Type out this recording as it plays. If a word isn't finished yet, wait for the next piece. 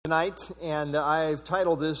tonight, and I've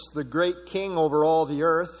titled this The Great King Over All the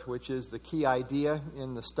Earth, which is the key idea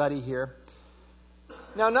in the study here.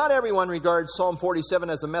 Now, not everyone regards Psalm 47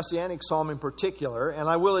 as a messianic psalm in particular, and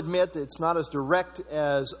I will admit that it's not as direct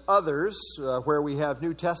as others, where we have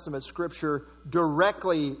New Testament scripture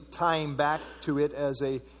directly tying back to it as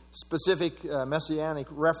a specific messianic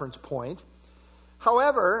reference point.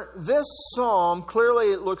 However, this psalm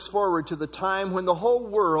clearly looks forward to the time when the whole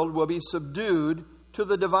world will be subdued to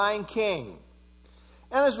the divine King.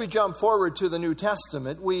 And as we jump forward to the New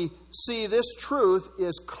Testament, we see this truth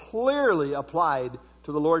is clearly applied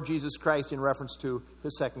to the Lord Jesus Christ in reference to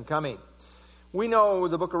his second coming. We know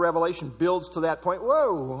the book of Revelation builds to that point.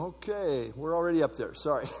 Whoa, okay, we're already up there,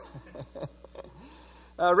 sorry.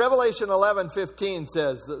 Revelation 11:15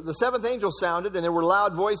 says, the seventh angel sounded, and there were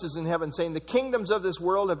loud voices in heaven saying, the kingdoms of this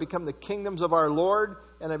world have become the kingdoms of our Lord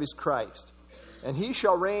and of his Christ, and he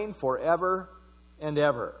shall reign forever and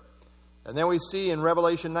ever. And then we see in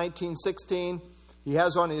Revelation 19:16, he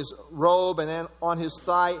has on his robe and then on his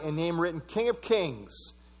thigh a name written, King of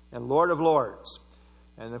Kings and Lord of Lords.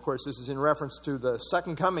 And of course, this is in reference to the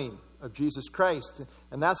second coming of Jesus Christ.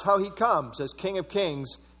 And that's how he comes, as King of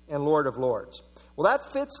Kings and Lord of Lords. Well, that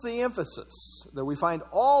fits the emphasis that we find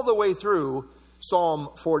all the way through Psalm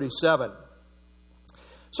 47.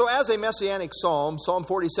 So as a messianic psalm, Psalm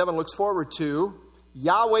 47 looks forward to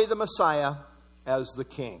Yahweh the Messiah as the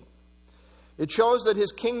King. It shows that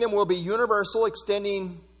his kingdom will be universal,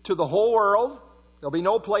 extending to the whole world. There'll be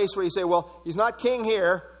no place where you say, well, he's not king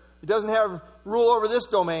here. He doesn't have rule over this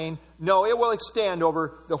domain. No, it will extend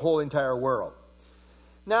over the whole entire world.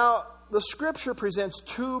 Now, the scripture presents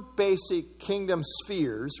two basic kingdom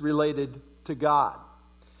spheres related to God.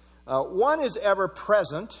 One is ever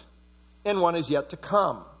present, and one is yet to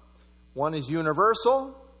come. One is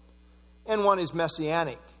universal, and one is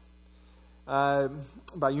messianic.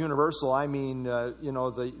 By universal, I mean,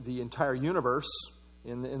 the entire universe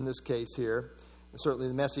in this case here. Certainly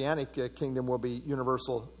the messianic kingdom will be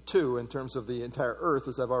universal too in terms of the entire earth,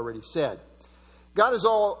 as I've already said. God is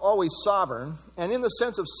always sovereign, and in the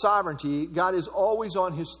sense of sovereignty, God is always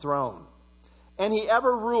on his throne. And he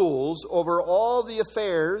ever rules over all the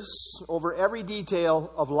affairs, over every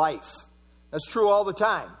detail of life. That's true all the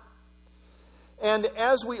time. And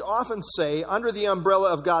as we often say, under the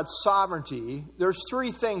umbrella of God's sovereignty, there's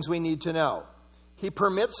three things we need to know. He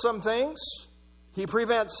permits some things, he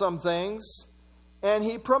prevents some things, and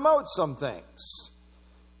he promotes some things.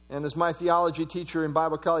 And as my theology teacher in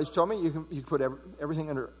Bible college told me, you can put everything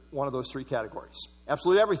under one of those three categories.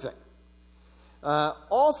 Absolutely everything.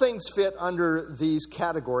 All things fit under these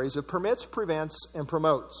categories of permits, prevents, and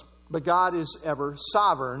promotes. But God is ever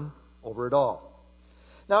sovereign over it all.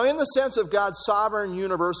 Now, in the sense of God's sovereign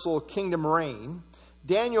universal kingdom reign,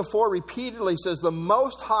 Daniel 4 repeatedly says the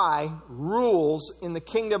Most High rules in the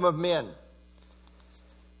kingdom of men.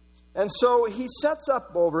 And so he sets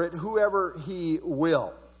up over it whoever he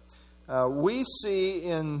will. We see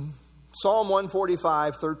in Psalm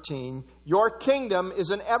 145:13, your kingdom is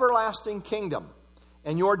an everlasting kingdom,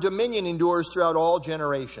 and your dominion endures throughout all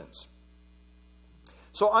generations.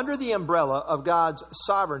 So under the umbrella of God's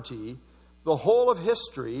sovereignty, the whole of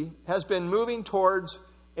history has been moving towards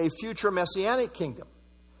a future messianic kingdom.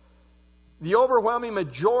 The overwhelming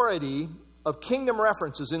majority of kingdom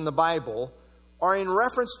references in the Bible are in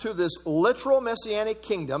reference to this literal messianic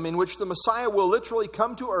kingdom in which the Messiah will literally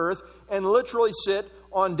come to earth and literally sit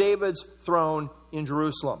on David's throne in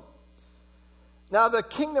Jerusalem. Now, the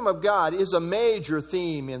kingdom of God is a major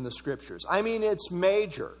theme in the scriptures. I mean, it's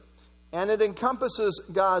major. And it encompasses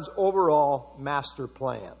God's overall master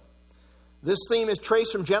plan. This theme is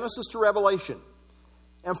traced from Genesis to Revelation.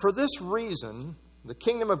 And for this reason, the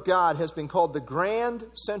kingdom of God has been called the grand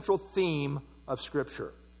central theme of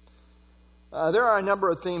Scripture. There are a number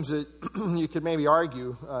of themes that you could maybe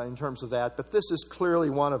argue in terms of that, but this is clearly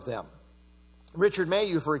one of them. Richard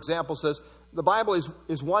Mayhew, for example, says the Bible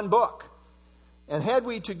is one book. And had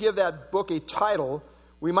we to give that book a title,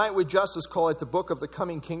 we might with justice call it the book of the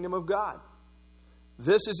coming kingdom of God.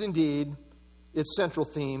 This is indeed its central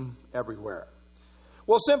theme everywhere.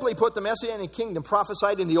 Well, simply put, the Messianic kingdom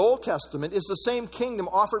prophesied in the Old Testament is the same kingdom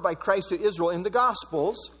offered by Christ to Israel in the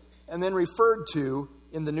Gospels and then referred to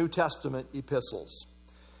in the New Testament epistles.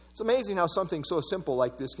 It's amazing how something so simple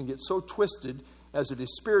like this can get so twisted as it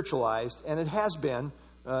is spiritualized, and it has been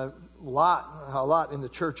a lot in the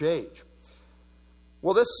church age.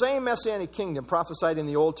 Well, this same Messianic kingdom prophesied in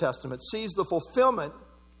the Old Testament sees the fulfillment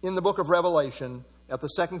in the book of Revelation at the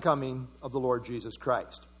second coming of the Lord Jesus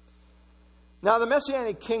Christ. Now, the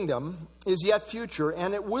Messianic kingdom is yet future,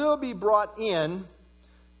 and it will be brought in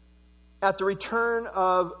at the return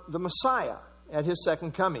of the Messiah, at his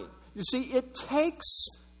second coming. You see, it takes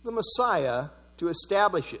the Messiah to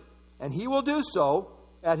establish it, and he will do so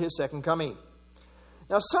at his second coming.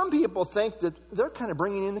 Now, some people think that they're kind of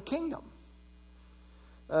bringing in the kingdom,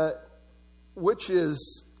 which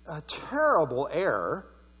is a terrible error.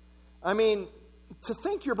 I mean, to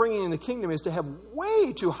think you're bringing in the kingdom is to have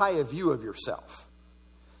way too high a view of yourself.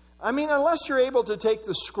 I mean, unless you're able to take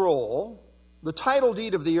the scroll, the title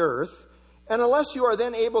deed of the earth, and unless you are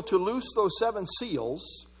then able to loose those 7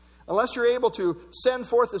 seals, unless you're able to send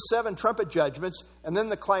forth the 7 trumpet judgments and then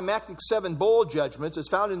the climactic 7 bowl judgments as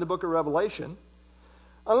found in the book of Revelation,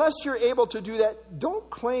 unless you're able to do that, don't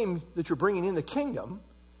claim that you're bringing in the kingdom,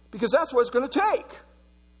 because that's what it's going to take.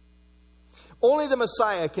 Only the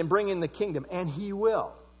Messiah can bring in the kingdom, and he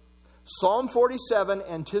will. Psalm 47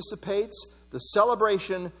 anticipates the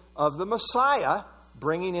celebration of the Messiah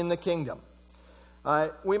bringing in the kingdom.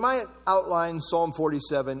 We might outline Psalm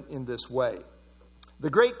 47 in this way.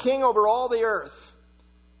 The great king over all the earth.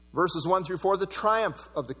 Verses 1 through 4, the triumph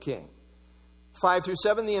of the king. 5 through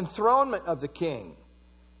 7, the enthronement of the king.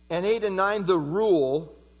 And 8 and 9, the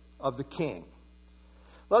rule of the king.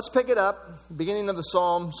 Let's pick it up, beginning of the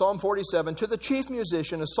psalm, Psalm 47, to the chief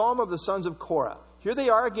musician, a psalm of the sons of Korah. Here they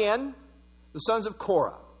are again, the sons of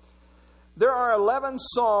Korah. There are 11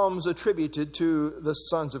 psalms attributed to the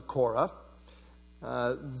sons of Korah.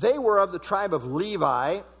 They were of the tribe of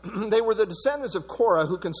Levi. They were the descendants of Korah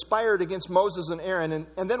who conspired against Moses and Aaron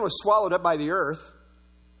and then was swallowed up by the earth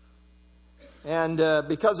and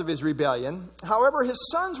because of his rebellion. However, his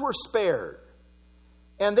sons were spared,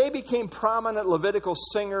 and they became prominent Levitical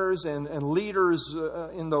singers and leaders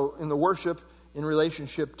in the worship in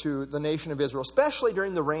relationship to the nation of Israel, especially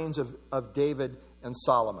during the reigns of David and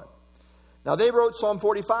Solomon. Now, they wrote Psalm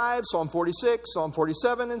 45, Psalm 46, Psalm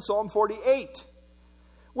 47, and Psalm 48,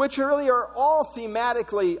 which really are all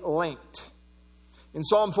thematically linked. In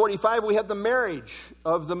Psalm 45, we have the marriage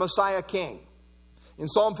of the Messiah King. In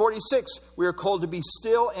Psalm 46, we are called to be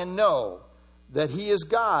still and know that he is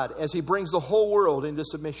God as he brings the whole world into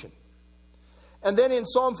submission. And then in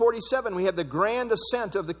Psalm 47, we have the grand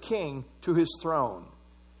ascent of the king to his throne.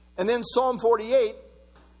 And then Psalm 48,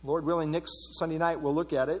 Lord willing, next Sunday night we'll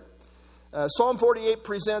look at it. Psalm 48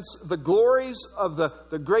 presents the glories of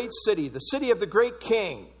the great city, the city of the great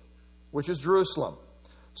king, which is Jerusalem.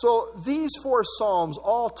 So these 4 psalms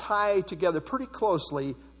all tie together pretty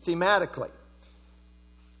closely thematically.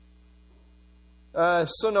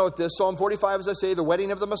 So note this, Psalm 45, as I say, the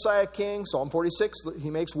wedding of the Messiah King. Psalm 46, he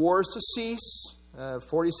makes wars to cease.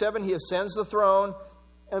 47, he ascends the throne.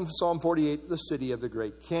 And Psalm 48, the city of the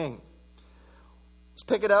great king. Let's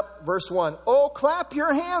pick it up, verse 1. Oh, clap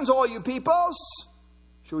your hands, all you peoples.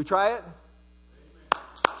 Should we try it?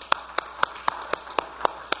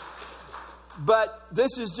 But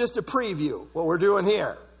this is just a preview, what we're doing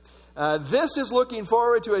here. This is looking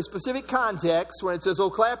forward to a specific context when it says, oh,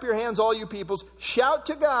 clap your hands, all you peoples. Shout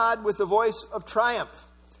to God with the voice of triumph.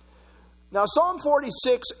 Now, Psalm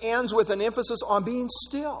 46 ends with an emphasis on being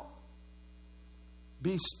still.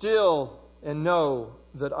 Be still and know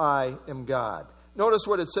that I am God. Notice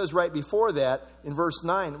what it says right before that in verse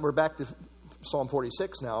 9. We're back to Psalm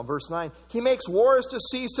 46 now. In verse 9, he makes wars to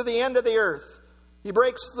cease to the end of the earth. He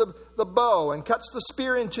breaks the bow and cuts the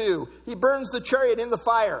spear in two. He burns the chariot in the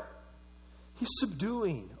fire. He's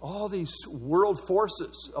subduing all these world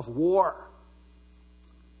forces of war.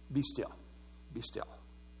 Be still. Be still.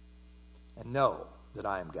 And know that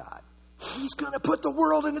I am God. He's going to put the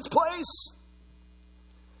world in its place.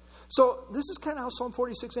 So this is kind of how Psalm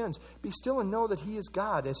 46 ends. Be still and know that he is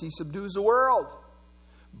God as he subdues the world.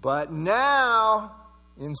 But now,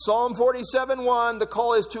 in Psalm 47:1, the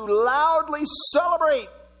call is to loudly celebrate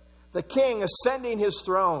the king ascending his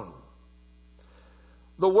throne.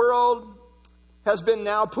 The world has been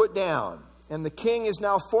now put down, and the king is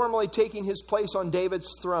now formally taking his place on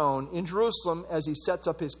David's throne in Jerusalem as he sets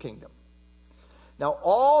up his kingdom. Now,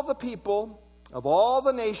 all the people of all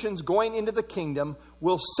the nations going into the kingdom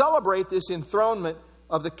will celebrate this enthronement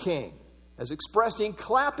of the king, as expressed in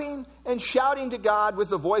clapping and shouting to God with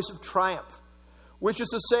the voice of triumph, which is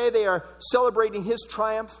to say they are celebrating his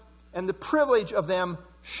triumph and the privilege of them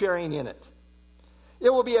sharing in it.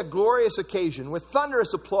 It will be a glorious occasion with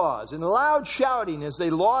thunderous applause and loud shouting as they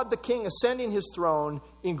laud the king ascending his throne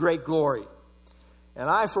in great glory. And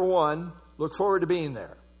I, for one, look forward to being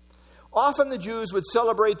there. Often the Jews would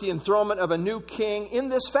celebrate the enthronement of a new king in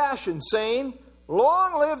this fashion, saying,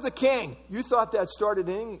 "Long live the king." You thought that started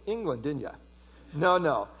in England, didn't you?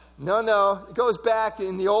 No. It goes back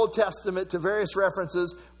in the Old Testament to various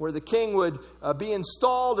references where the king would be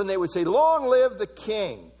installed and they would say, "Long live the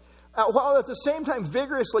king." while at the same time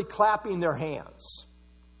vigorously clapping their hands.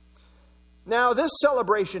 Now, this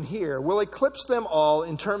celebration here will eclipse them all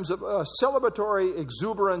in terms of celebratory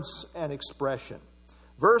exuberance and expression.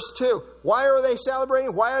 Verse 2, why are they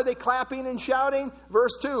celebrating? Why are they clapping and shouting?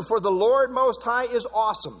 Verse 2, for the Lord Most High is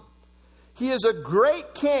awesome. He is a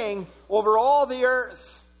great king over all the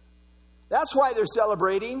earth. That's why they're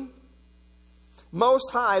celebrating.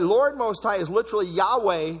 Most High, Lord Most High is literally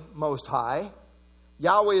Yahweh Most High.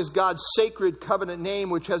 Yahweh is God's sacred covenant name,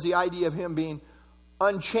 which has the idea of him being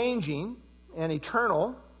unchanging and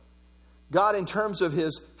eternal. God, in terms of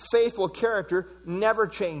his faithful character, never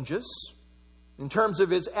changes. In terms of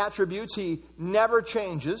his attributes, he never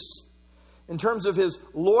changes. In terms of his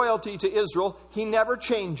loyalty to Israel, he never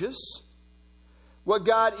changes. What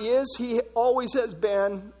God is, he always has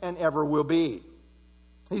been and ever will be.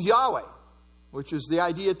 He's Yahweh, which is the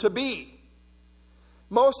idea to be.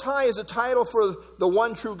 Most High is a title for the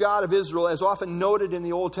one true God of Israel, as often noted in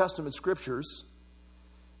the Old Testament scriptures.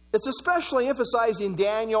 It's especially emphasized in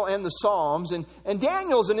Daniel and the Psalms. And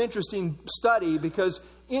Daniel's an interesting study because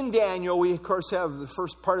in Daniel, we, of course, have the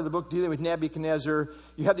first part of the book dealing with Nebuchadnezzar.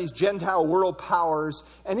 You have these Gentile world powers.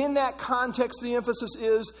 And in that context, the emphasis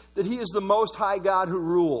is that he is the Most High God who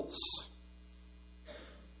rules.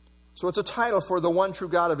 So it's a title for the one true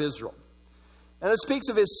God of Israel. And it speaks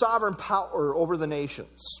of his sovereign power over the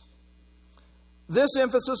nations. This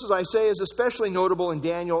emphasis, as I say, is especially notable in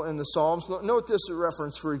Daniel and the Psalms. Note this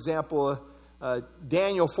reference, for example,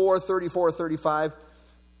 Daniel 4:34-35.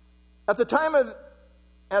 At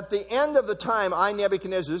the end of the time, I,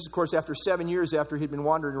 Nebuchadnezzar, this is, of course, after 7 years after he'd been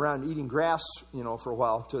wandering around eating grass, for a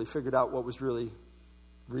while, until he figured out what was really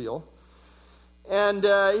real. And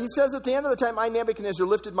he says, at the end of the time, I, Nebuchadnezzar,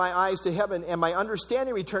 lifted my eyes to heaven, and my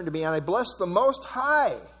understanding returned to me, and I blessed the Most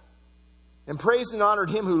High, and praised and honored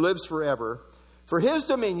him who lives forever. For his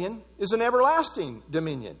dominion is an everlasting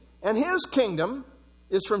dominion, and his kingdom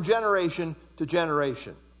is from generation to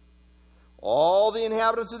generation. All the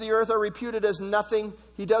inhabitants of the earth are reputed as nothing.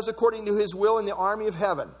 He does according to his will in the army of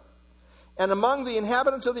heaven. And among the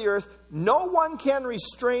inhabitants of the earth, no one can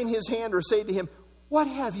restrain his hand or say to him, what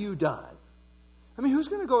have you done? I mean, who's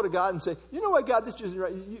going to go to God and say, you know what, God, this isn't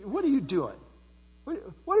right. What are you doing?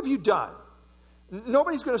 What have you done?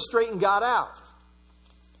 Nobody's going to straighten God out.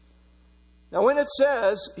 Now, when it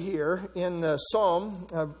says here in Psalm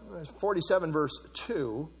 47, verse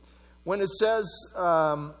 2, when it says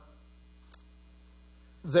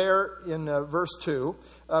there in verse 2,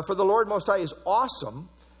 for the Lord Most High is awesome,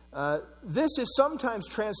 this is sometimes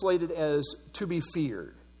translated as to be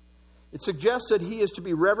feared. It suggests that he is to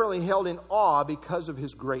be reverently held in awe because of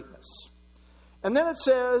his greatness. And then it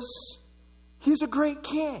says, he's a great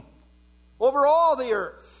king over all the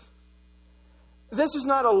earth. This is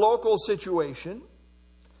not a local situation.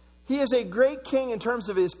 He is a great king in terms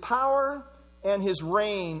of his power and his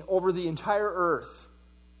reign over the entire earth.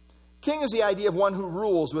 King is the idea of one who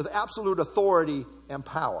rules with absolute authority and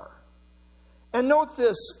power. And note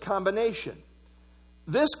this combination.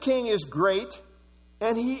 This king is great,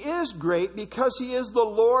 and he is great because he is the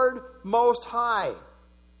Lord Most High.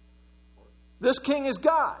 This king is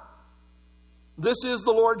God. This is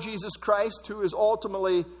the Lord Jesus Christ, who is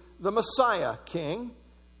ultimately the Messiah king,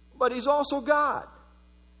 but he's also God.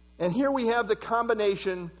 And here we have the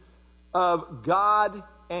combination of God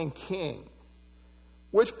and king,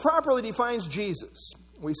 which properly defines Jesus.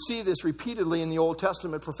 We see this repeatedly in the Old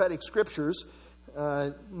Testament prophetic scriptures.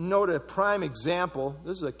 Note a prime example.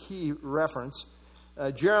 This is a key reference.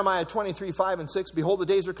 Jeremiah 23:5-6. Behold, the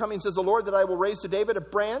days are coming, says the Lord, that I will raise to David a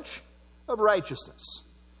branch of righteousness.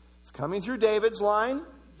 It's coming through David's line.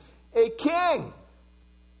 A king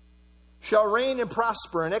shall reign and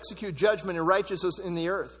prosper and execute judgment and righteousness in the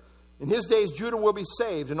earth. In his days Judah will be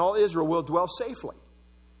saved, and all Israel will dwell safely.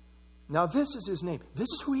 Now this is his name. This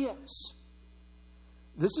is who he is.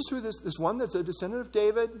 This is who this one that's a descendant of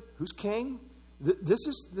David, who's king. This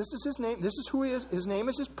is his name. This is who he is. His name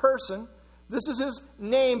is his person. This is his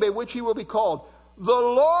name by which he will be called. The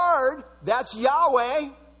Lord, that's Yahweh,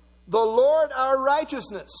 the Lord our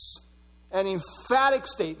righteousness. An emphatic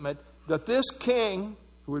statement that this king,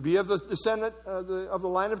 who would be of the descendant of the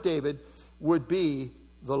line of David, would be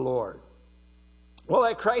the Lord. Well,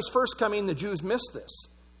 at Christ's first coming, the Jews missed this.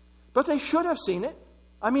 But they should have seen it.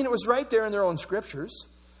 I mean, it was right there in their own scriptures.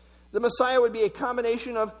 The Messiah would be a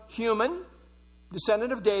combination of human,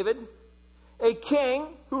 descendant of David, a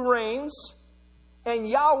king who reigns, and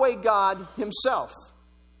Yahweh God himself,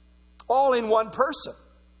 all in one person.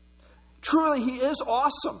 Truly, he is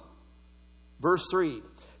awesome. Verse 3,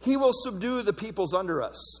 he will subdue the peoples under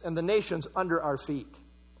us and the nations under our feet.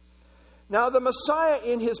 Now, the Messiah,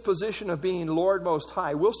 in his position of being Lord Most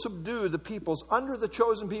High, will subdue the peoples under the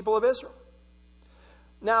chosen people of Israel.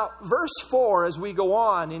 Now, verse 4, as we go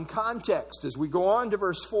on in context, as we go on to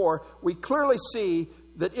verse 4, we clearly see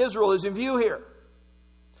that Israel is in view here.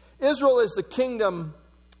 Israel in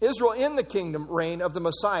the kingdom reign of the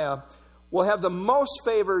Messiah will have the most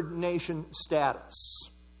favored nation status,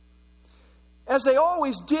 as they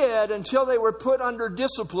always did until they were put under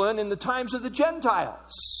discipline in the times of the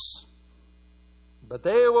Gentiles. But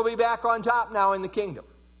they will be back on top now in the kingdom.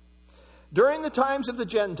 During the times of the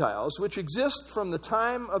Gentiles, which exist from the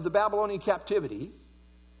time of the Babylonian captivity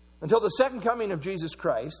until the second coming of Jesus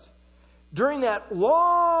Christ, during that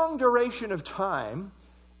long duration of time,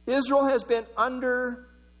 Israel has been under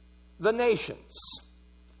the nations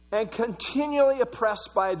and continually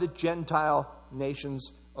oppressed by the Gentile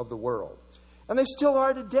nations of the world. And they still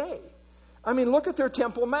are today. I mean, look at their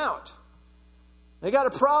Temple Mount. They got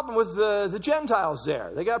a problem with the Gentiles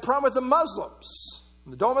there. They got a problem with the Muslims.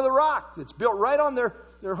 The Dome of the Rock that's built right on their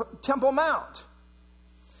Temple Mount.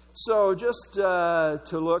 So just to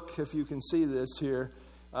look, if you can see this here.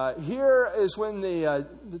 Here is when the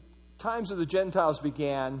times of the Gentiles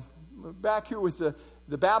began. Back here with the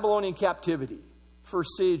Babylonian captivity.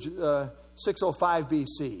 First siege, 605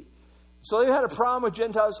 BC. So they had a problem with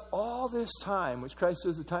Gentiles all this time, which Christ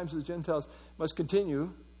says the times of the Gentiles must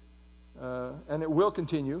continue. And it will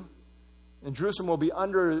continue. And Jerusalem will be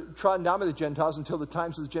trodden down by the Gentiles until the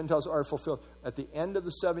times of the Gentiles are fulfilled. At the end of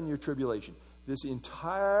the 7-year tribulation, this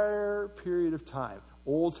entire period of time,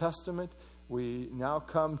 Old Testament, we now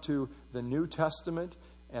come to the New Testament,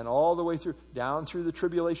 and all the way through, down through the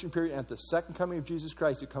tribulation period, and at the second coming of Jesus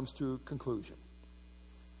Christ, it comes to conclusion.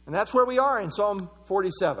 And that's where we are in Psalm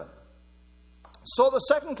 47. So the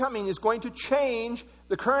second coming is going to change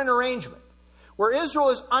the current arrangement, where Israel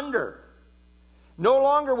is under. No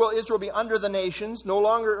longer will Israel be under the nations. No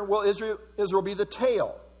longer will Israel be the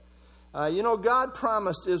tail. God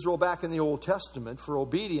promised Israel back in the Old Testament for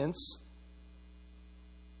obedience.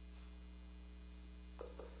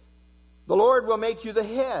 The Lord will make you the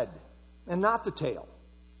head and not the tail.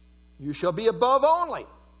 You shall be above only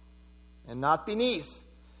and not beneath,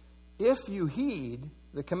 if you heed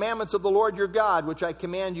the commandments of the Lord your God, which I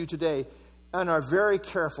command you today, and are very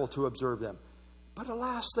careful to observe them. But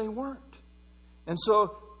alas, they weren't. And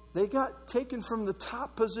so they got taken from the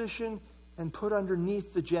top position and put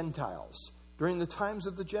underneath the Gentiles during the times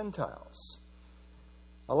of the Gentiles.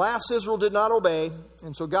 Alas, Israel did not obey,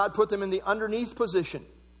 and so God put them in the underneath position,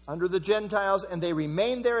 under the Gentiles, and they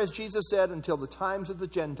remained there, as Jesus said, until the times of the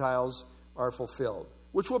Gentiles are fulfilled,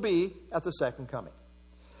 which will be at the second coming.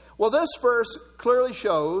 Well, this verse clearly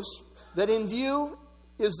shows that in view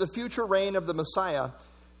is the future reign of the Messiah,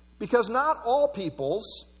 because not all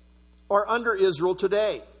peoples are under Israel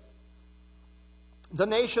today. The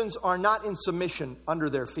nations are not in submission under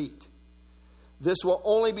their feet. This will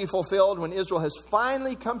only be fulfilled when Israel has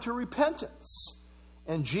finally come to repentance,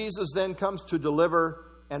 and Jesus then comes to deliver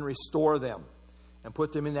and restore them and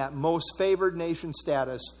put them in that most favored nation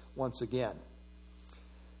status once again.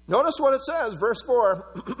 Notice what it says, verse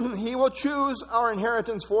 4, He will choose our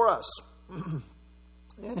inheritance for us.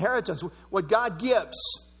 Inheritance, what God gives,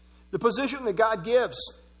 the position that God gives.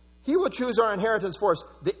 He will choose our inheritance for us,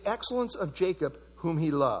 the excellence of Jacob, whom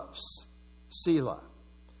He loves. Selah.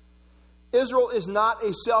 Israel is not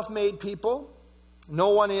a self-made people. No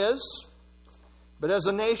one is. But as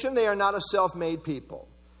a nation, they are not a self-made people.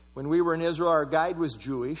 When we were in Israel, our guide was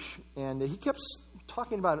Jewish, and he kept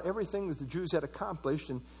talking about everything that the Jews had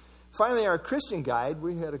accomplished. And finally, our Christian guide,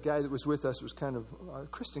 we had a guy that was with us, was kind of a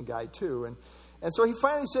Christian guide too. And so he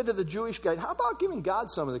finally said to the Jewish guide, how about giving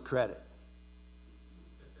God some of the credit?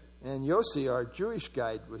 And Yossi, our Jewish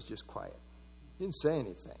guide, was just quiet. Didn't say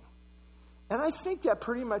anything. And I think that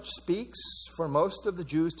pretty much speaks for most of the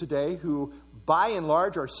Jews today who, by and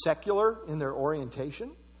large, are secular in their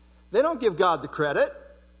orientation. They don't give God the credit.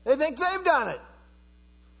 They think they've done it.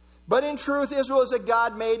 But in truth, Israel is a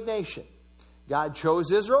God-made nation. God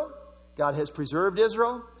chose Israel. God has preserved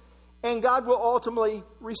Israel. And God will ultimately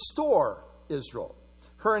restore Israel.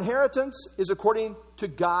 Her inheritance is according to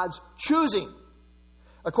God's choosing,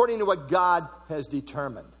 according to what God has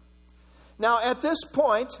determined. Now, at this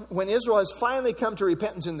point, when Israel has finally come to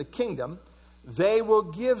repentance in the kingdom, they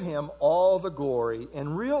will give Him all the glory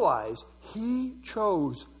and realize He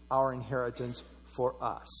chose our inheritance for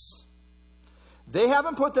us. They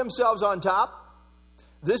haven't put themselves on top.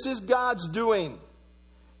 This is God's doing.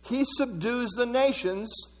 He subdues the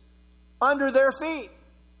nations under their feet.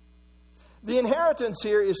 The inheritance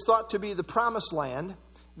here is thought to be the promised land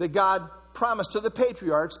that God promised to the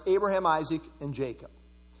patriarchs, Abraham, Isaac, and Jacob.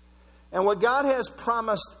 And what God has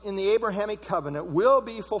promised in the Abrahamic covenant will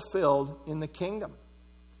be fulfilled in the kingdom.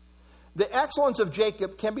 The excellence of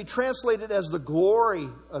Jacob can be translated as the glory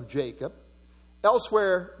of Jacob.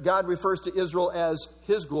 Elsewhere, God refers to Israel as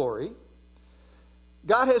his glory.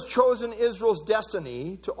 God has chosen Israel's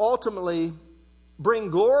destiny to ultimately bring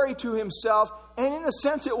glory to himself, and in a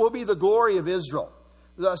sense it will be the glory of Israel.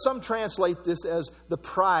 Some translate this as the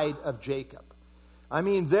pride of Jacob. I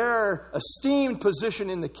mean, their esteemed position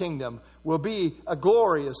in the kingdom will be a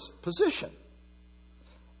glorious position.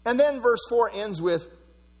 And then verse 4 ends with,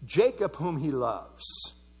 Jacob whom he loves.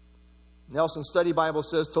 Nelson Study Bible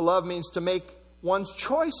says to love means to make one's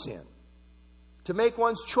choice in. To make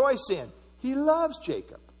one's choice in. He loves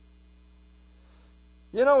Jacob.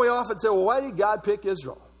 You know, we often say, well, why did God pick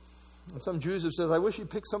Israel? And some Jews have said, I wish he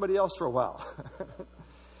picked somebody else for a while.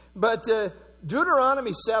 But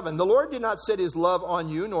Deuteronomy 7, the Lord did not set his love on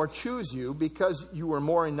you nor choose you because you were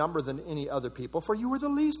more in number than any other people, for you were the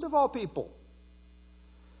least of all people.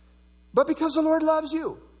 But because the Lord loves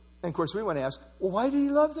you. And of course we want to ask, well, why did he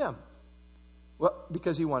love them? Well,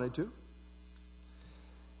 because he wanted to.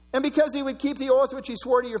 And because he would keep the oath which he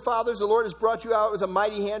swore to your fathers, the Lord has brought you out with a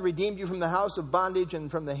mighty hand, redeemed you from the house of bondage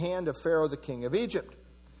and from the hand of Pharaoh the king of Egypt.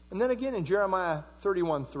 And then again in Jeremiah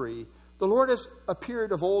 31:3, the Lord has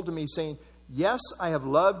appeared of old to me, saying, yes, I have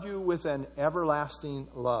loved you with an everlasting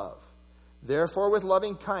love. Therefore with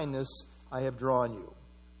loving kindness I have drawn you.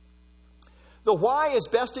 The why is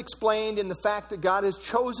best explained in the fact that God has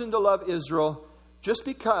chosen to love Israel just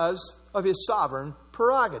because of his sovereign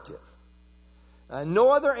prerogative.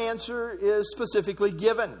 No other answer is specifically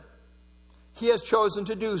given. He has chosen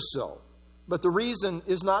to do so. But the reason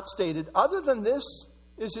is not stated. Other than this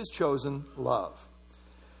is his chosen love.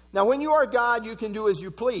 Now, when you are God, you can do as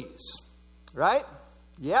you please. Right?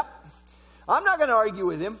 Yep. I'm not going to argue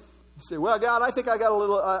with him. You say, well, God, I think I got a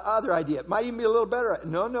little other idea. It might even be a little better.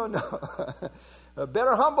 No.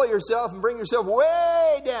 Better humble yourself and bring yourself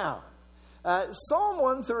way down. Psalm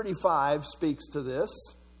 135 speaks to this.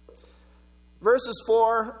 Verses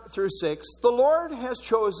 4 through 6, the Lord has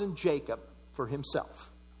chosen Jacob for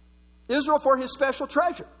himself. Israel for his special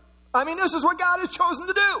treasure. I mean, this is what God has chosen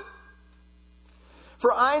to do.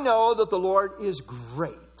 For I know that the Lord is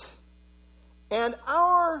great. And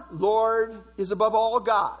our Lord is above all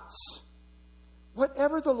gods.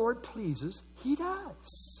 Whatever the Lord pleases, he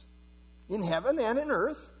does. In heaven and in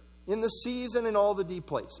earth, in the seas and in all the deep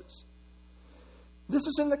places. This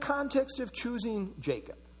is in the context of choosing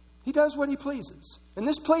Jacob. He does what he pleases. And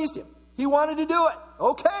this pleased him. He wanted to do it.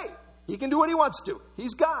 Okay. He can do what he wants to.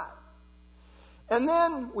 He's God. And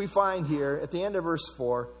then we find here at the end of verse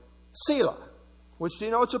 4, Selah, which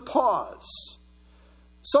denotes a pause.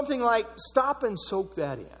 Something like stop and soak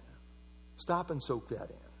that in. Stop and soak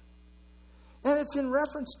that in. And it's in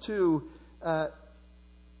reference to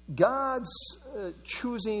God's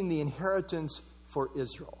choosing the inheritance for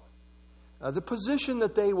Israel. The position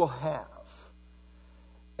that they will have.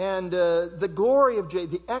 And the glory of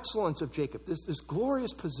Jacob, the excellence of Jacob, this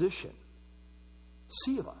glorious position.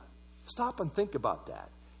 Selah. Stop and think about that.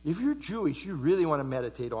 If you're Jewish, you really want to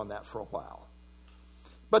meditate on that for a while.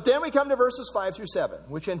 But then we come to verses 5 through 7,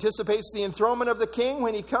 which anticipates the enthronement of the king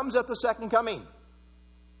when he comes at the second coming.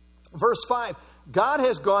 Verse 5, God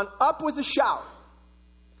has gone up with a shout,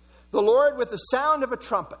 the Lord with the sound of a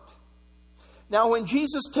trumpet. Now when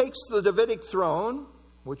Jesus takes the Davidic throne,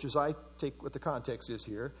 which is I take what the context is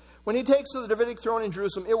here, when he takes the Davidic throne in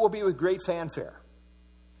Jerusalem, it will be with great fanfare.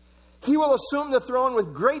 He will assume the throne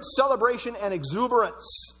with great celebration and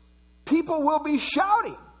exuberance. People will be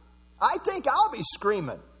shouting. I think I'll be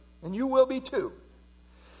screaming, and you will be too.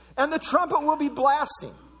 And the trumpet will be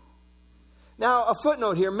blasting. Now, a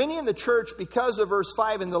footnote here. Many in the church, because of verse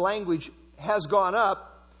 5 in the language has gone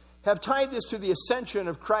up, have tied this to the ascension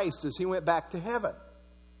of Christ as he went back to heaven.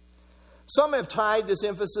 Some have tied this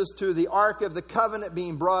emphasis to the Ark of the Covenant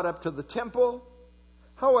being brought up to the temple.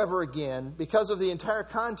 However, again, because of the entire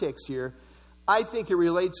context here, I think it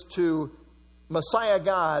relates to Messiah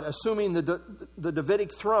God assuming the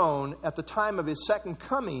Davidic throne at the time of his second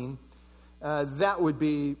coming. That would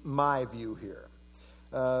be my view here.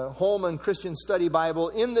 Holman Christian Study Bible,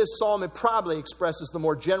 in this psalm it probably expresses the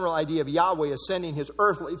more general idea of Yahweh ascending his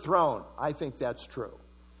earthly throne. I think that's true.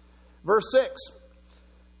 Verse 6.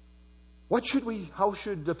 How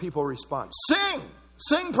should the people respond? Sing!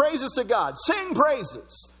 Sing praises to God. Sing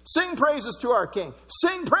praises. Sing praises to our King.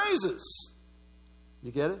 Sing praises.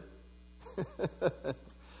 You get it?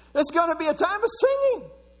 It's going to be a time of singing.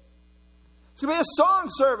 It's going to be a song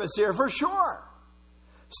service here for sure.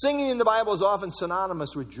 Singing in the Bible is often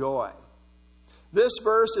synonymous with joy. This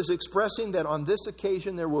verse is expressing that on this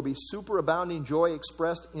occasion there will be superabounding joy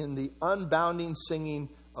expressed in the unbounding singing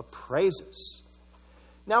of praises.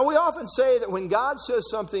 Now, we often say that when God says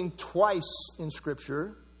something twice in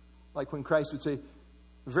Scripture, like when Christ would say,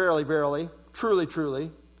 verily, verily, truly,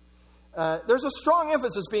 truly, there's a strong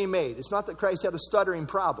emphasis being made. It's not that Christ had a stuttering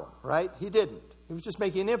problem, right? He didn't. He was just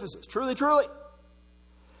making an emphasis. Truly, truly.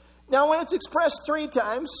 Now, when it's expressed 3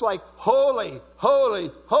 times, like holy,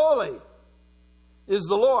 holy, holy is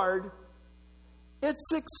the Lord,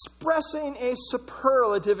 it's expressing a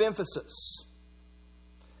superlative emphasis.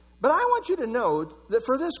 But I want you to note that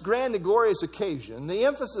for this grand and glorious occasion, the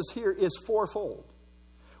emphasis here is 4-fold,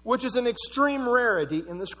 which is an extreme rarity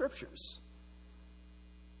in the Scriptures.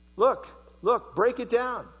 Look, break it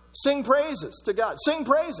down. Sing praises to God. Sing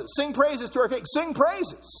praises to our King. Sing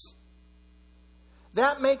praises.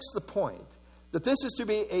 That makes the point that this is to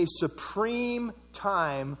be a supreme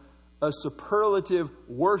time of superlative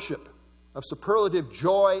worship, of superlative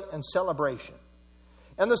joy and celebration.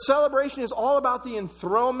 And the celebration is all about the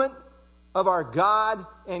enthronement of our God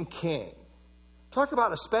and King. Talk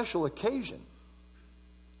about a special occasion.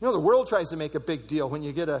 You know, the world tries to make a big deal when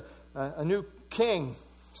you get a new king,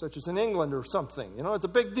 such as in England or something. You know, it's a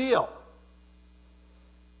big deal.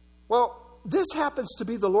 Well, this happens to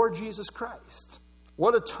be the Lord Jesus Christ.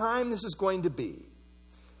 What a time this is going to be.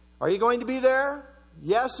 Are you going to be there?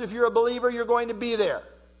 Yes, if you're a believer, you're going to be there.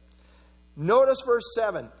 Notice verse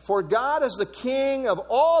 7. For God is the King of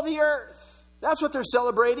all the earth. That's what they're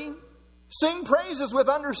celebrating. Sing praises with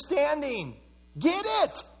understanding. Get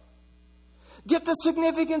it. Get the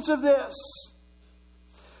significance of this.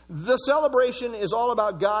 The celebration is all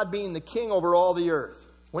about God being the King over all the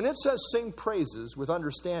earth. When it says sing praises with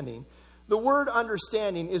understanding, the word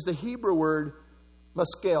understanding is the Hebrew word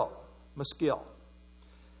maskil.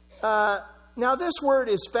 Now, this word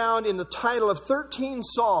is found in the title of 13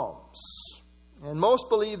 Psalms. And most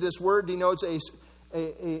believe this word denotes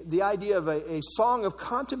the idea of a song of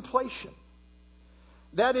contemplation.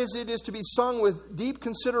 That is, it is to be sung with deep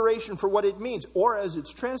consideration for what it means, or as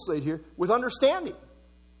it's translated here, with understanding.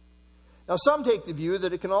 Now, some take the view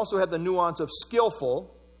that it can also have the nuance of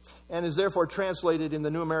skillful, and is therefore translated in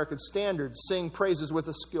the New American Standard, sing praises with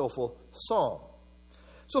a skillful psalm.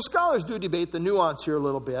 So scholars do debate the nuance here a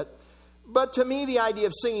little bit. But to me, the idea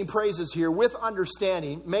of singing praises here with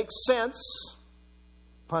understanding makes sense,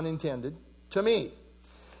 pun intended, to me.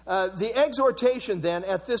 The exhortation then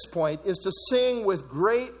at this point is to sing with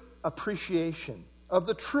great appreciation of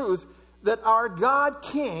the truth that our God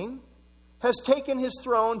King has taken his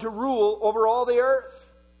throne to rule over all the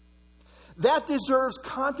earth. That deserves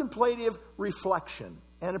contemplative reflection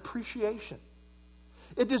and appreciation.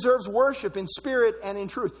 It deserves worship in spirit and in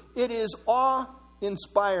truth. It is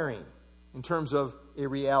awe-inspiring in terms of a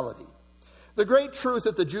reality. The great truth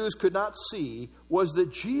that the Jews could not see was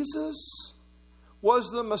that Jesus was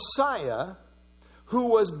the Messiah who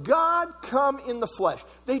was God come in the flesh.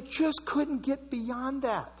 They just couldn't get beyond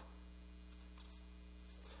that.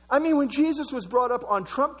 I mean, when Jesus was brought up on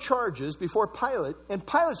Trump charges before Pilate, and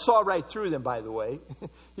Pilate saw right through them, by the way.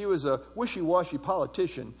 He was a wishy-washy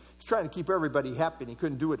politician. He's trying to keep everybody happy, and he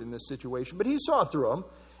couldn't do it in this situation. But he saw through them,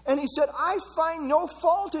 and he said, I find no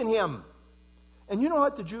fault in him. And you know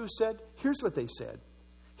what the Jews said? Here's what they said.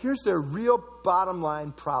 Here's their real bottom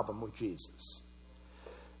line problem with Jesus.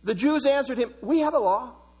 The Jews answered him, we have a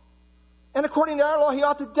law, and according to our law, he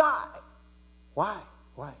ought to die. Why?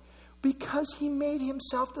 Because he made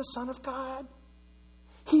himself the Son of God.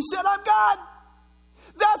 He said, I'm God.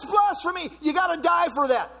 That's blasphemy. You got to die for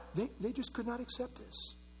that. They just could not accept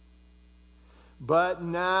this. But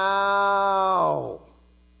now,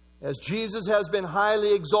 as Jesus has been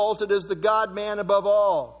highly exalted as the God-man above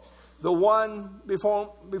all, the one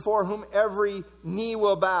before whom every knee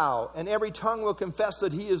will bow and every tongue will confess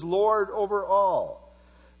that he is Lord over all,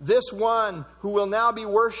 this one who will now be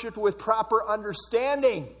worshipped with proper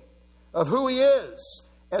understanding of who he is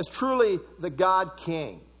as truly the God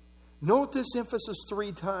King. Note this emphasis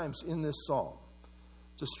 3 times in this psalm.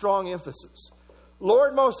 It's a strong emphasis.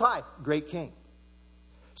 Lord Most High, great King.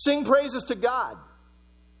 Sing praises to God.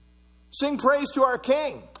 Sing praise to our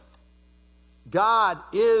King. God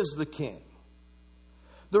is the King.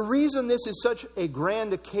 The reason this is such a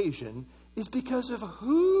grand occasion is because of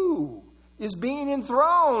who is being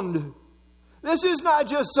enthroned. This is not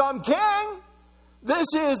just some king. This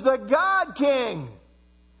is the God King,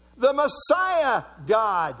 the Messiah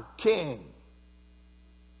God King.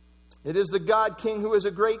 It is the God King who is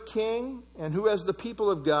a great king, and who, as the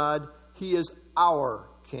people of God, he is our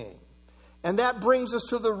King. And that brings us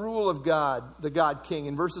to the rule of God, the God King.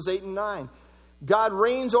 In verses 8 and 9, God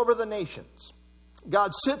reigns over the nations.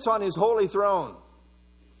 God sits on his holy throne.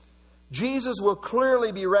 Jesus will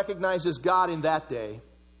clearly be recognized as God in that day.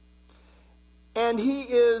 And he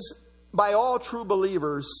is, by all true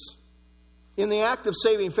believers, in the act of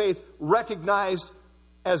saving faith, recognized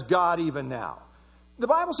as God even now. The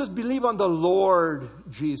Bible says, believe on the Lord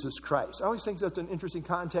Jesus Christ. I always think that's an interesting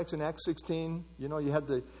context in Acts 16. You know, you had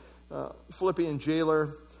the Philippian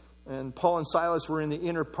jailer, and Paul and Silas were in the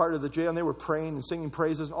inner part of the jail, and they were praying and singing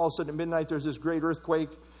praises, and all of a sudden at midnight there's this great earthquake,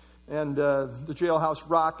 and the jailhouse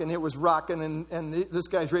rocked, and it was rocking, and this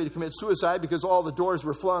guy's ready to commit suicide because all the doors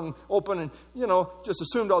were flung open, and, you know, just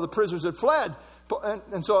assumed all the prisoners had fled.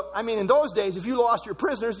 And so, I mean, in those days, if you lost your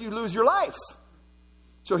prisoners, you lose your life.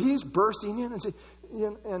 So he's bursting in and saying,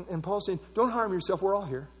 and Paul's saying, don't harm yourself, we're all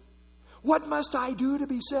here. What must I do to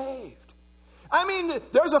be saved? I mean,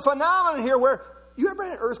 there's a phenomenon here where, you ever been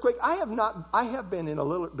in an earthquake? I have been in a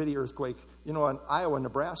little bitty earthquake, you know, an Iowa,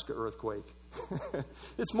 Nebraska earthquake.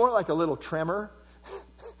 It's more like a little tremor.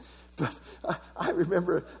 But I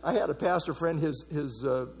remember I had a pastor friend, his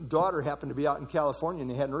daughter happened to be out in California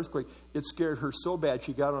and they had an earthquake. It scared her so bad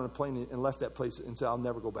she got on a plane and left that place and said, I'll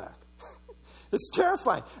never go back. It's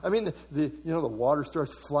terrifying. I mean, the water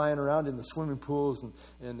starts flying around in the swimming pools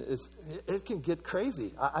and it can get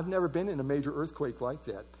crazy. I've never been in a major earthquake like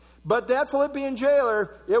that. But that Philippian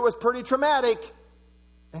jailer, it was pretty traumatic.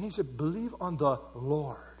 And he said, believe on the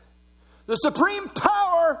Lord. The supreme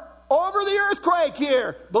power over the earthquake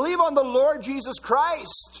here. Believe on the Lord Jesus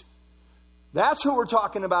Christ. That's who we're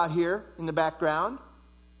talking about here in the background.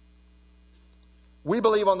 We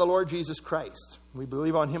believe on the Lord Jesus Christ. We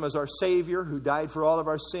believe on him as our Savior who died for all of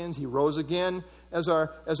our sins. He rose again as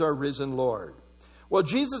our risen Lord. Well,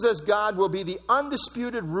 Jesus as God will be the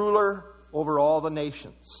undisputed ruler over all the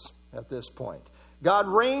nations at this point. God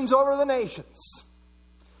reigns over the nations.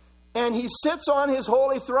 And he sits on his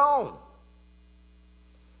holy throne.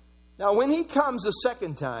 Now, when he comes the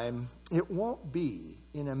second time, it won't be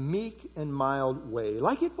in a meek and mild way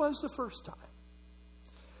like it was the first time.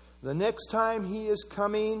 The next time he is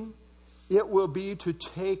coming, it will be to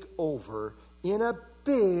take over in a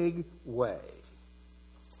big way.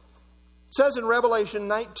 It says in Revelation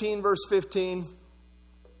 19, verse 15,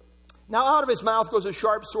 now out of his mouth goes a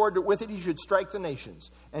sharp sword, that with it he should strike the nations.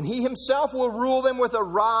 And he himself will rule them with a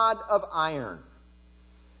rod of iron.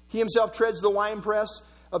 He himself treads the winepress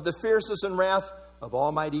of the fierceness and wrath of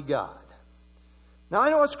Almighty God. Now I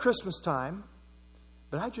know it's Christmas time,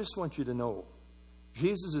 but I just want you to know,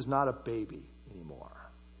 Jesus is not a baby anymore.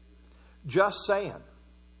 Just saying.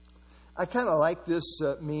 I kind of like this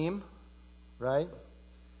meme, right?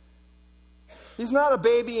 He's not a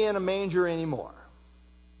baby in a manger anymore.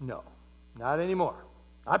 No, not anymore.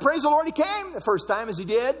 I praise the Lord he came the first time as he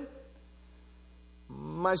did.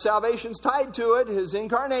 My salvation's tied to it, his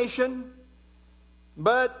incarnation.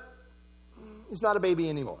 But he's not a baby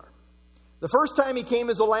anymore. The first time he came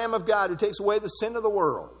as the Lamb of God who takes away the sin of the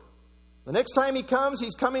world. The next time he comes,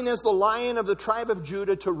 he's coming as the Lion of the tribe of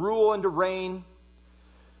Judah to rule and to reign.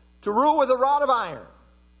 To rule with a rod of iron.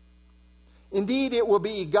 Indeed, it will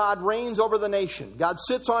be God reigns over the nation. God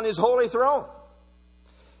sits on his holy throne.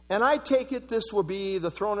 And I take it this will be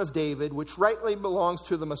the throne of David, which rightly belongs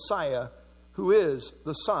to the Messiah, who is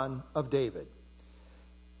the son of David.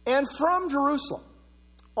 And from Jerusalem,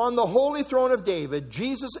 on the holy throne of David,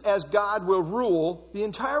 Jesus as God will rule the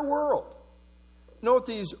entire world. Note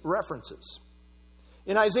these references.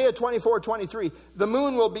 In Isaiah 24:23, the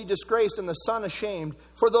moon will be disgraced and the sun ashamed,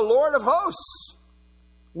 for the Lord of hosts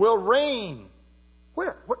will reign.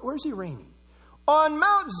 Where's he reigning? On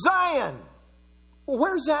Mount Zion. Well,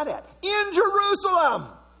 where's that at? In Jerusalem.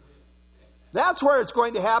 That's where it's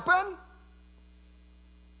going to happen.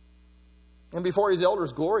 And before his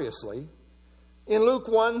elders gloriously. In Luke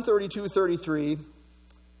 1:32-33,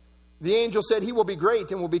 the angel said, he will be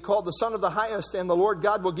great and will be called the Son of the Highest, and the Lord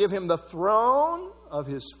God will give him the throne of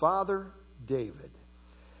his father David.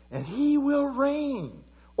 And he will reign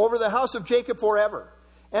over the house of Jacob forever.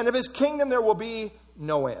 And of his kingdom there will be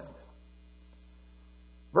no end.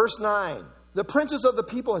 Verse 9, the princes of the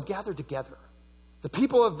people have gathered together. The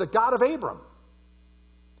people of the God of Abram.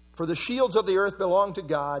 For the shields of the earth belong to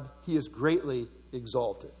God. He is greatly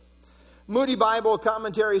exalted. Moody Bible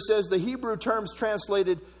commentary says the Hebrew terms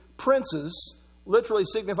translated princes literally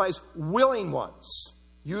signifies willing ones,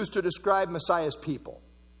 used to describe Messiah's people.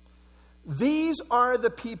 These are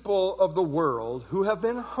the people of the world who have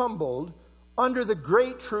been humbled under the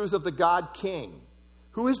great truth of the God King,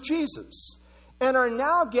 who is Jesus, and are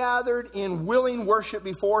now gathered in willing worship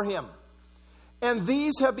before him. And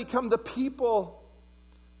these have become the people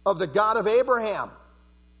of the God of Abraham,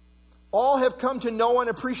 All have come to know and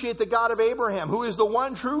appreciate the God of Abraham, who is the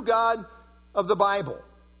one true God of the Bible.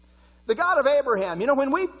 The God of Abraham,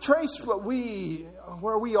 when we trace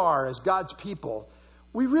where we are as God's people,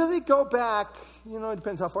 we really go back, it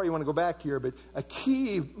depends how far you want to go back here, but a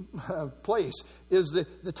key place is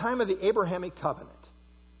the time of the Abrahamic covenant.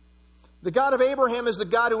 The God of Abraham is the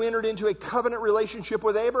God who entered into a covenant relationship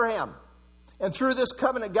with Abraham. And through this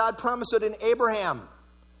covenant, God promised it in Abraham,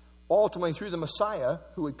 ultimately through the Messiah,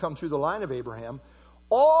 who would come through the line of Abraham,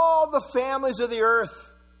 all the families of the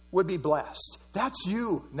earth would be blessed. That's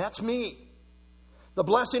you, and that's me. The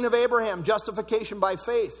blessing of Abraham, justification by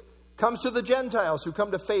faith, comes to the Gentiles who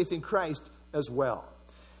come to faith in Christ as well.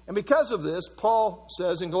 And because of this, Paul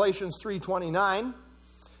says in Galatians 3:29,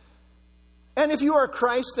 and if you are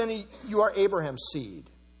Christ, then you are Abraham's seed,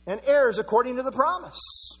 and heirs according to the promise.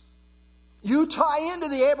 You tie into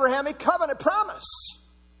the Abrahamic covenant promise.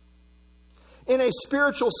 In a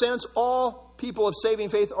spiritual sense, all people of saving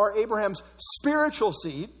faith are Abraham's spiritual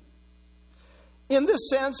seed. In this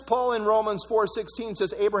sense, Paul in Romans 4:16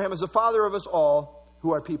 says, Abraham is the father of us all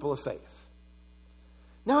who are people of faith.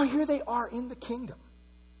 Now here they are in the kingdom.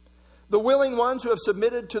 The willing ones who have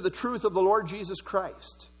submitted to the truth of the Lord Jesus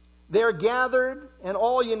Christ. They are gathered and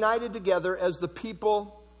all united together as the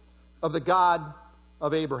people of the God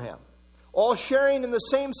of Abraham. All sharing in the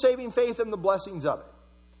same saving faith and the blessings of it.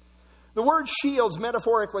 The word shields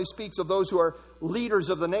metaphorically speaks of those who are leaders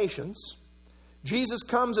of the nations. Jesus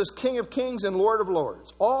comes as King of Kings and Lord of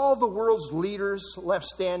Lords. All the world's leaders left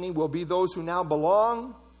standing will be those who now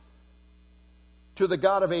belong to the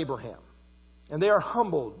God of Abraham. And they are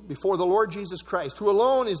humbled before the Lord Jesus Christ, who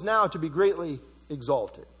alone is now to be greatly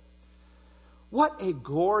exalted. What a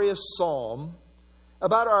glorious psalm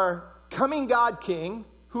about our coming God King,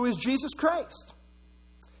 who is Jesus Christ.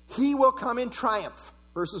 He will come in triumph,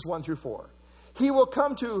 verses 1 through 4. He will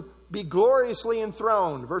come to be gloriously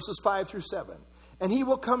enthroned, verses 5 through 7. And he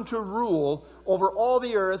will come to rule over all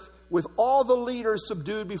the earth with all the leaders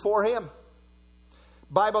subdued before him.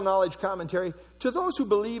 Bible knowledge commentary. To those who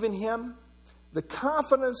believe in him, the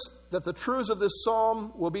confidence that the truths of this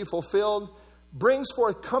psalm will be fulfilled brings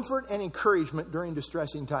forth comfort and encouragement during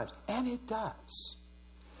distressing times. And it does.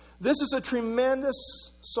 This is a tremendous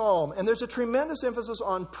psalm, and there's a tremendous emphasis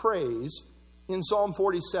on praise in Psalm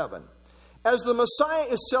 47. As the Messiah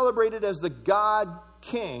is celebrated as the God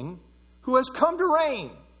King who has come to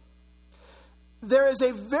reign, there is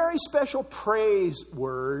a very special praise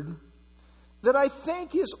word that I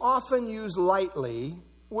think is often used lightly,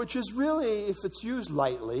 which is really, if it's used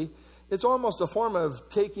lightly, it's almost a form of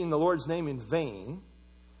taking the Lord's name in vain.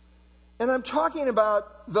 And I'm talking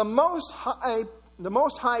about the most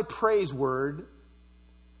high praise word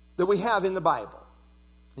that we have in the Bible.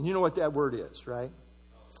 And you know what that word is, right?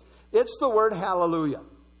 It's the word hallelujah.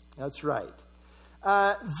 That's right.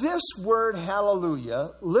 This word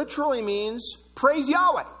hallelujah literally means praise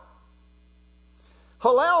Yahweh.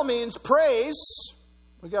 Hallel means praise.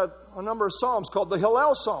 We got a number of psalms called the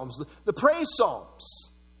Hallel Psalms, the praise psalms.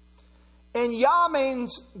 And Yah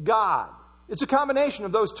means God. It's a combination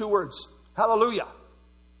of those two words. Hallelujah.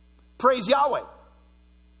 Praise Yahweh.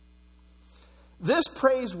 This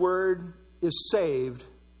praise word is saved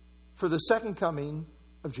for the second coming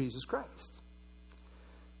of Jesus Christ.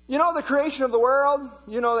 You know the creation of the world?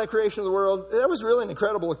 That creation of the world, that was really an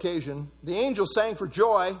incredible occasion. The angels sang for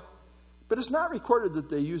joy, but it's not recorded that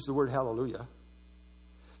they used the word hallelujah.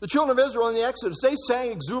 The children of Israel in the Exodus, they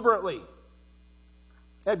sang exuberantly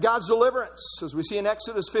at God's deliverance, as we see in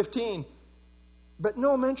Exodus 15, but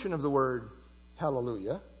no mention of the word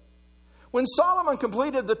hallelujah. When Solomon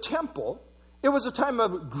completed the temple, it was a time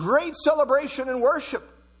of great celebration and worship,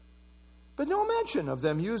 but no mention of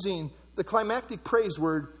them using the climactic praise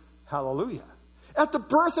word hallelujah. At the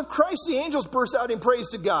birth of Christ, the angels burst out in praise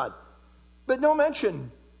to God, but no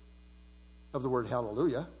mention of the word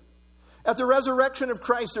hallelujah. At the resurrection of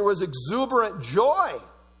Christ, there was exuberant joy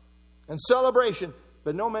and celebration,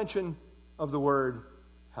 but no mention of the word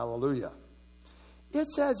hallelujah.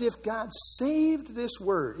 It's as if God saved this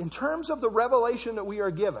word in terms of the revelation that we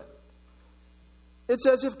are given. It's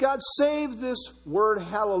as if God saved this word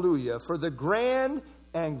hallelujah for the grand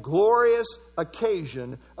and glorious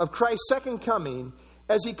occasion of Christ's second coming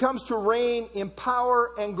as he comes to reign in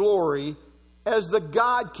power and glory as the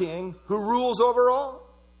God King who rules over all.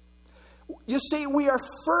 You see, we are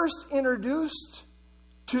first introduced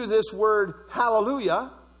to this word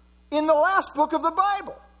hallelujah in the last book of the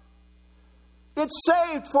Bible. It's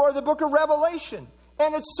saved for the book of Revelation.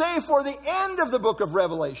 And it's saved for the end of the book of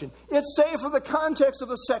Revelation. It's saved for the context of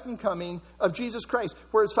the second coming of Jesus Christ,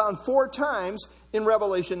 where it's found 4 times in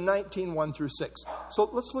Revelation 19, 1 through 6. So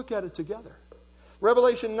let's look at it together.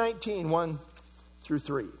 Revelation 19, 1 through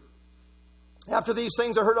 3. After these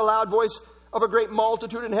things, I heard a loud voice of a great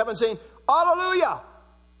multitude in heaven saying, Hallelujah!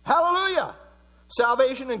 Hallelujah!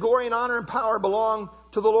 Salvation and glory and honor and power belong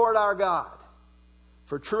to the Lord our God.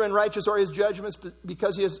 For true and righteous are his judgments,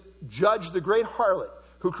 because he has judged the great harlot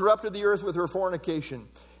who corrupted the earth with her fornication.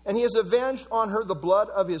 And he has avenged on her the blood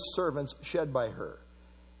of his servants shed by her.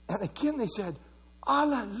 And again they said,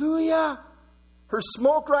 Hallelujah! Her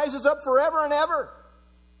smoke rises up forever and ever.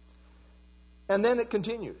 And then it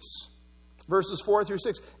continues. Verses 4 through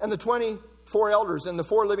 6. And the 24 elders and the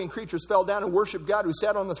 4 living creatures fell down and worshiped God who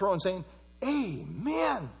sat on the throne, saying,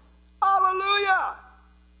 Amen. Hallelujah.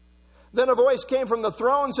 Then a voice came from the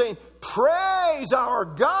throne saying, Praise our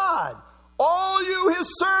God, all you his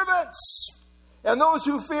servants, and those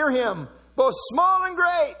who fear him, both small and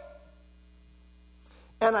great.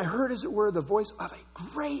 And I heard, as it were, the voice of a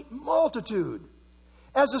great multitude,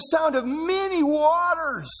 as the sound of many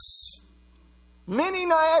waters, many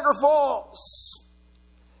Niagara Falls,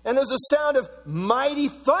 and as the sound of mighty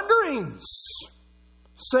thunderings,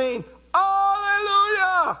 saying,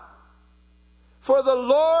 Hallelujah! For the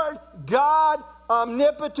Lord God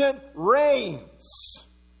omnipotent reigns.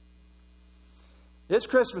 It's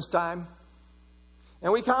Christmas time,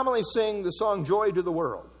 and we commonly sing the song Joy to the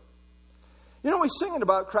World. You know, we sing it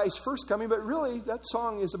about Christ's first coming, but really that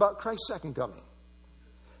song is about Christ's second coming.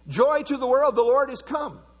 Joy to the world, the Lord is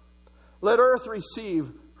come. Let earth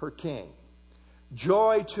receive her King.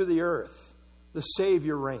 Joy to the earth, the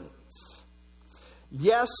Savior reigns.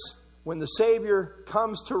 Yes, when the Savior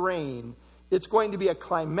comes to reign, it's going to be a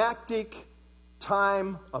climactic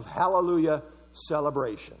time of hallelujah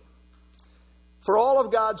celebration. For all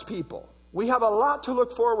of God's people, we have a lot to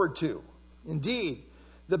look forward to. Indeed,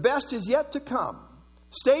 the best is yet to come.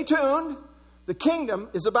 Stay tuned. The kingdom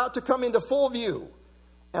is about to come into full view,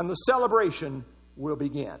 and the celebration will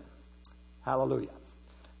begin. Hallelujah.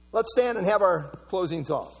 Let's stand and have our closing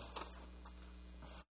song.